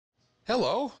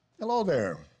Hello. Hello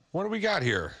there. What do we got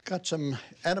here? Got some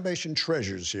animation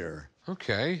treasures here.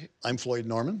 Okay. I'm Floyd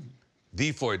Norman.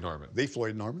 The Floyd Norman. The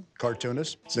Floyd Norman,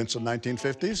 cartoonist since the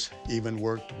 1950s, even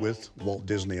worked with Walt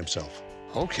Disney himself.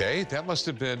 Okay, that must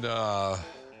have been,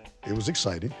 It was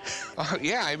exciting.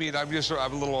 yeah, I mean, I'm a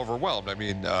little overwhelmed. I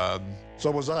mean, So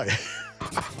was I.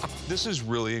 this is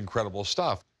really incredible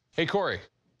stuff. Hey, Corey,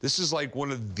 this is like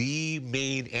one of the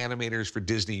main animators for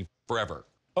Disney forever.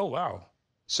 Oh, wow.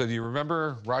 So do you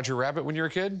remember Roger Rabbit when you were a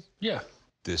kid? Yeah.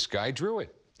 This guy drew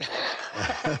it.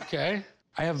 Okay.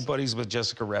 I have buddies with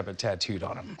Jessica Rabbit tattooed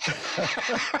on them.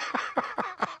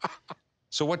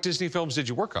 So what Disney films did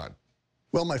you work on?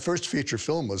 Well, my first feature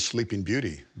film was Sleeping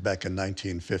Beauty back in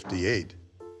 1958.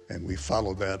 And we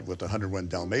followed that with 101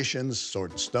 Dalmatians,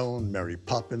 Sword and Stone, Mary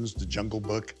Poppins, The Jungle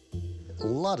Book, a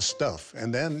lot of stuff.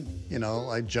 And then, you know,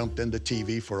 I jumped into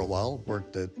TV for a while,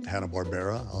 worked at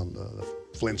Hanna-Barbera on the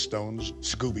Flintstones,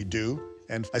 Scooby-Doo.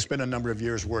 And I spent a number of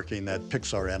years working at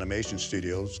Pixar Animation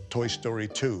Studios, Toy Story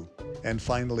 2, and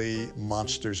finally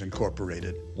Monsters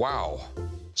Incorporated. Wow.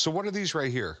 So what are these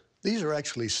right here? These are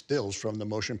actually stills from the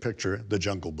motion picture, The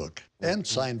Jungle Book, and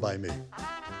signed by me.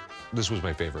 This was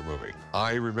my favorite movie.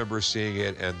 I remember seeing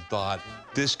it and thought,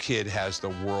 this kid has the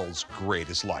world's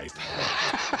greatest life.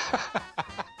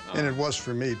 And it was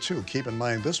for me, too. Keep in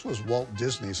mind, this was Walt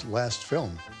Disney's last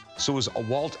film. So was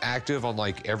Walt active on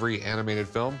like every animated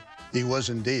film? He was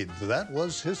indeed. That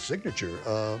was his signature.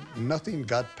 Nothing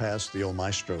got past the old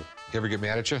maestro. He ever get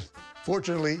mad at you?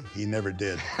 Fortunately, he never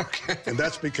did. Okay. And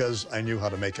that's because I knew how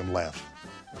to make him laugh.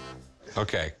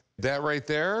 Okay. That right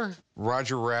there,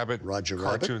 Roger Rabbit Roger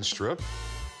cartoon Rabbit. strip.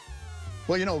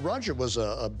 Well, you know, Roger was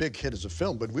a big hit as a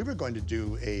film, but we were going to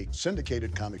do a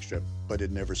syndicated comic strip, but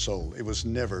it never sold. It was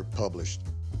never published.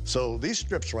 So these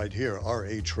strips right here are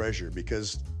a treasure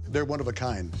because they're one of a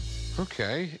kind.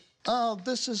 Okay.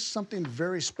 This is something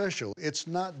very special. It's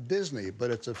not Disney, but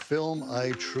it's a film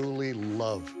I truly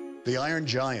love. The Iron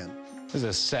Giant. This is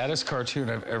the saddest cartoon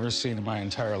I've ever seen in my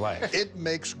entire life. It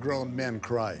makes grown men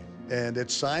cry. And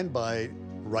it's signed by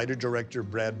writer-director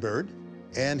Brad Bird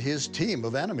and his team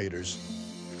of animators.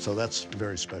 So that's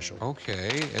very special.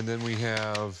 Okay, and then we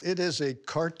have... It is a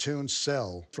cartoon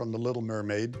cell from The Little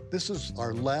Mermaid. This is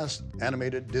our last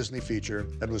animated Disney feature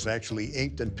that was actually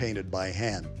inked and painted by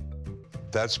hand.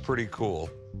 That's pretty cool.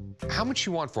 How much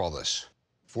you want for all this?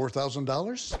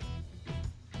 $4,000?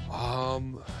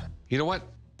 You know what?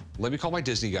 Let me call my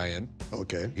Disney guy in.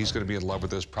 Okay. He's gonna be in love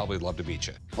with this, probably love to meet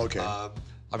you. Okay. I'll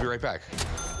be right back.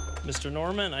 Mr.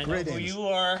 Norman, I know Greetings. who you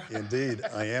are. Indeed,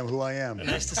 I am who I am.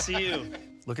 Nice to see you.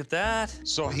 Look at that.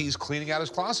 So he's cleaning out his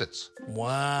closets.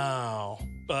 Wow.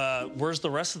 Where's the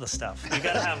rest of the stuff? You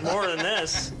gotta have more than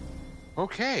this.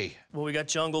 Okay. Well, we got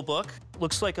Jungle Book.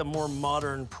 Looks like a more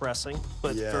modern pressing,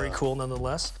 but Yeah. very cool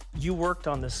nonetheless. You worked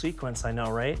on this sequence, I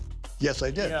know, right? Yes, I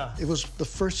did. Yeah. It was the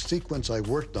first sequence I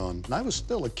worked on. And I was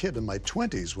still a kid in my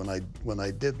 20s when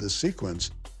I did this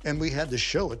sequence. And we had to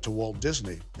show it to Walt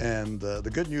Disney. And the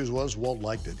good news was Walt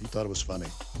liked it. He thought it was funny.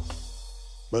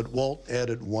 But Walt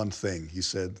added one thing. He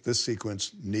said, this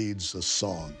sequence needs a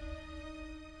song.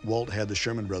 Walt had the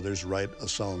Sherman Brothers write a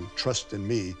song, Trust in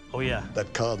Me, Oh, yeah.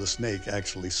 that Kaa the Snake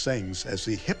actually sings as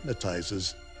he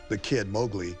hypnotizes the kid,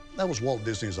 Mowgli. That was Walt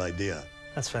Disney's idea.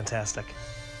 That's fantastic.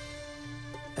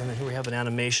 And then here we have an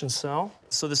animation cell.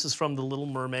 So this is from The Little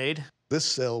Mermaid. This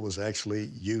cell was actually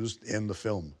used in the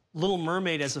film. Little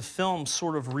Mermaid as a film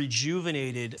sort of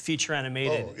rejuvenated feature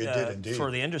animated Oh, it did indeed.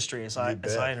 for the industry, as I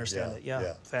bet. understand it. Yeah, Yeah,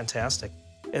 yeah. fantastic.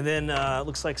 And then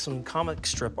looks like some comic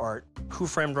strip art. Who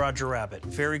Framed Roger Rabbit?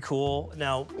 Very cool.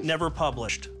 Now, never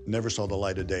published. Never saw the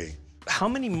light of day. How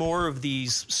many more of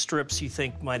these strips you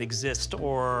think might exist,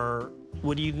 or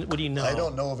what do you know? I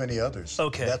don't know of any others.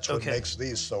 Okay, That's what okay. makes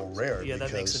these so rare. Yeah,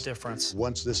 that makes a because difference.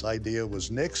 Once this idea was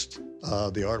nixed,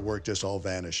 the artwork just all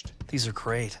vanished. These are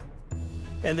great.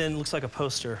 And then looks like a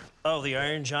poster. Oh, the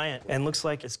Iron Giant. And looks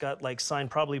like it's got like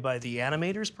signed probably by the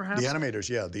animators, perhaps? The animators,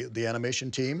 yeah, the animation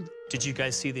team. Did you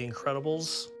guys see the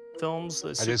Incredibles films?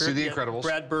 I did see The Incredibles.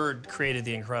 Brad Bird created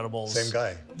the Incredibles. Same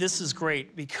guy. This is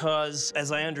great because,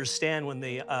 as I understand, when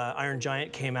the Iron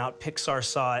Giant came out, Pixar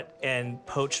saw it and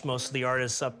poached most of the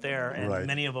artists up there, and Right.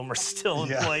 many of them are still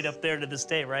Yeah. employed up there to this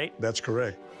day, right? That's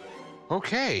correct.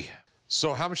 Okay.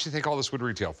 So how much do you think all this would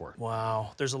retail for?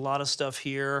 Wow, there's a lot of stuff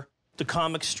here. The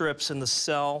comic strips in the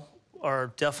cell are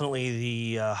definitely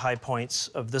the high points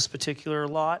of this particular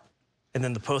lot. And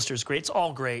then the poster's great. It's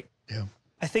all great. Yeah.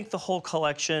 I think the whole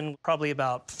collection, probably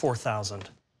about 4,000.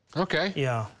 Okay.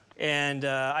 Yeah. And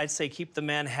I'd say keep the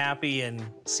man happy and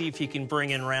see if you can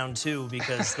bring in round two,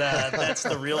 because that's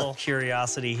the real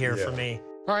curiosity here for Yeah. me.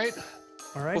 All right.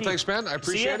 All right. Well, thanks, man. I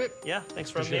appreciate it. Yeah, thanks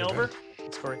for having me Appreciate it, over.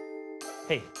 Thanks, Corey.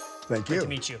 Hey, Thank you. great to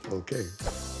meet you. Okay.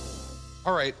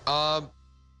 All right.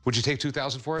 Would you take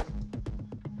 $2,000 for it?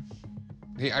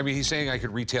 I mean, he's saying I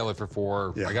could retail it for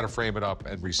 $4. Yeah. I got to frame it up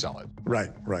and resell it.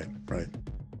 Right.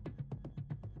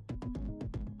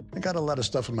 I got a lot of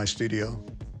stuff in my studio,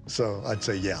 so I'd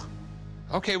say yeah.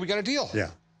 Okay, we got a deal.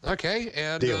 Yeah. Okay,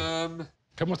 and Deal.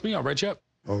 Come with me, I'll write you up.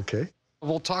 Okay.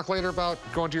 we'll talk later about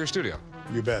going to your studio.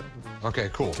 You bet. Okay,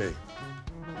 cool. Okay.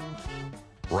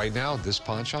 Right now, this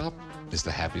pawn shop is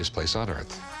the happiest place on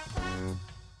earth.